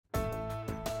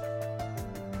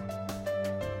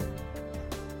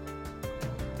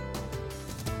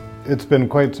It's been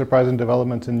quite surprising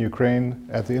developments in Ukraine.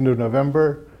 At the end of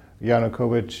November,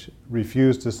 Yanukovych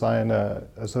refused to sign an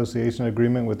association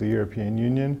agreement with the European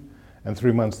Union. And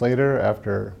 3 months later,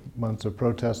 after months of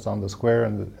protests on the square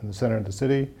in the center of the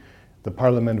city, the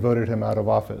parliament voted him out of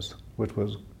office, which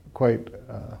was quite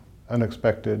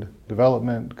unexpected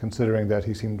development, considering that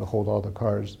he seemed to hold all the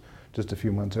cards just a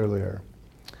few months earlier.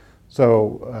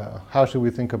 So how should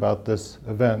we think about this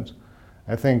event?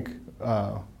 I think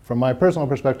from my personal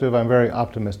perspective, I'm very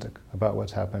optimistic about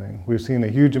what's happening. We've seen a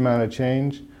huge amount of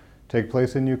change take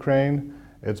place in Ukraine.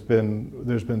 There's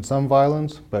been some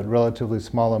violence, but relatively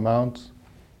small amounts,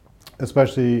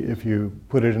 especially if you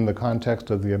put it in the context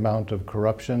of the amount of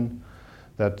corruption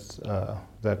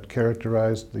that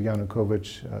characterized the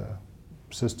Yanukovych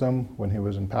system when he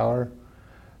was in power.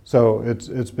 So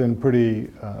it's been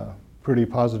pretty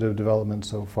positive development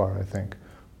so far, I think.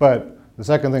 But the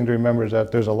second thing to remember is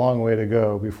that there's a long way to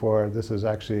go before this is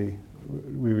actually,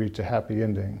 we reach a happy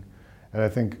ending. And I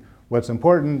think what's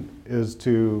important is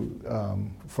to,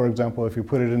 for example, if you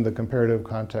put it in the comparative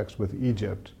context with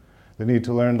Egypt, they need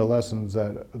to learn the lessons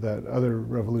that other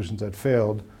revolutions that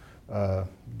failed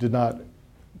did not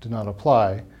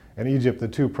apply. In Egypt, the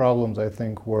two problems, I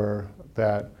think, were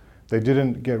that they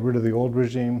didn't get rid of the old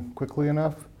regime quickly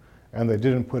enough, and they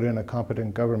didn't put in a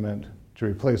competent government to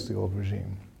replace the old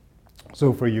regime.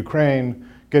 So for Ukraine,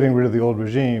 getting rid of the old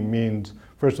regime means,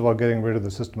 first of all, getting rid of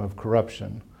the system of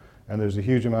corruption. And there's a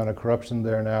huge amount of corruption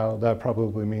there now. That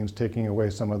probably means taking away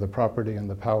some of the property and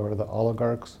the power of the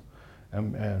oligarchs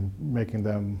and making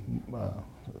them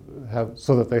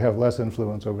so that they have less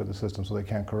influence over the system so they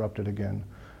can't corrupt it again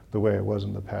the way it was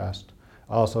in the past.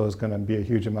 Also, there's going to be a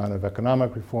huge amount of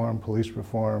economic reform, police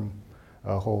reform,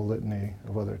 a whole litany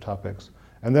of other topics.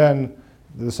 And then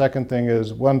the second thing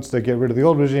is, once they get rid of the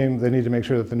old regime, they need to make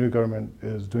sure that the new government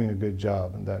is doing a good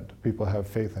job and that people have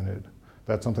faith in it.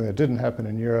 That's something that didn't happen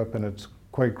in Europe, and it's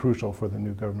quite crucial for the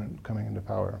new government coming into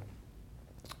power.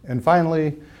 And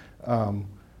finally,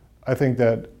 I think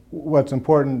that what's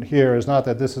important here is not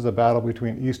that this is a battle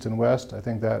between East and West. I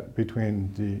think that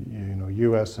between the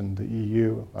US and the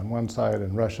EU on one side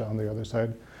and Russia on the other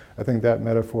side, I think that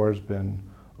metaphor has been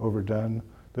overdone.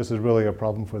 This is really a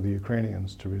problem for the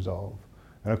Ukrainians to resolve.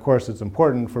 And of course, it's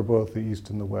important for both the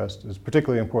East and the West. It's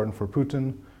particularly important for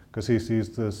Putin because he sees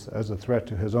this as a threat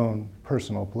to his own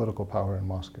personal political power in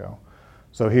Moscow.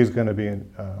 So he's going to be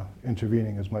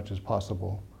intervening as much as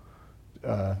possible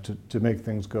to make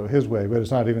things go his way. But it's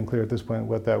not even clear at this point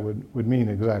what that would mean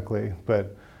exactly.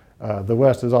 But the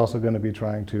West is also going to be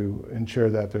trying to ensure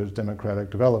that there's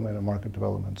democratic development and market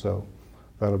development. So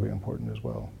that'll be important as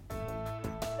well.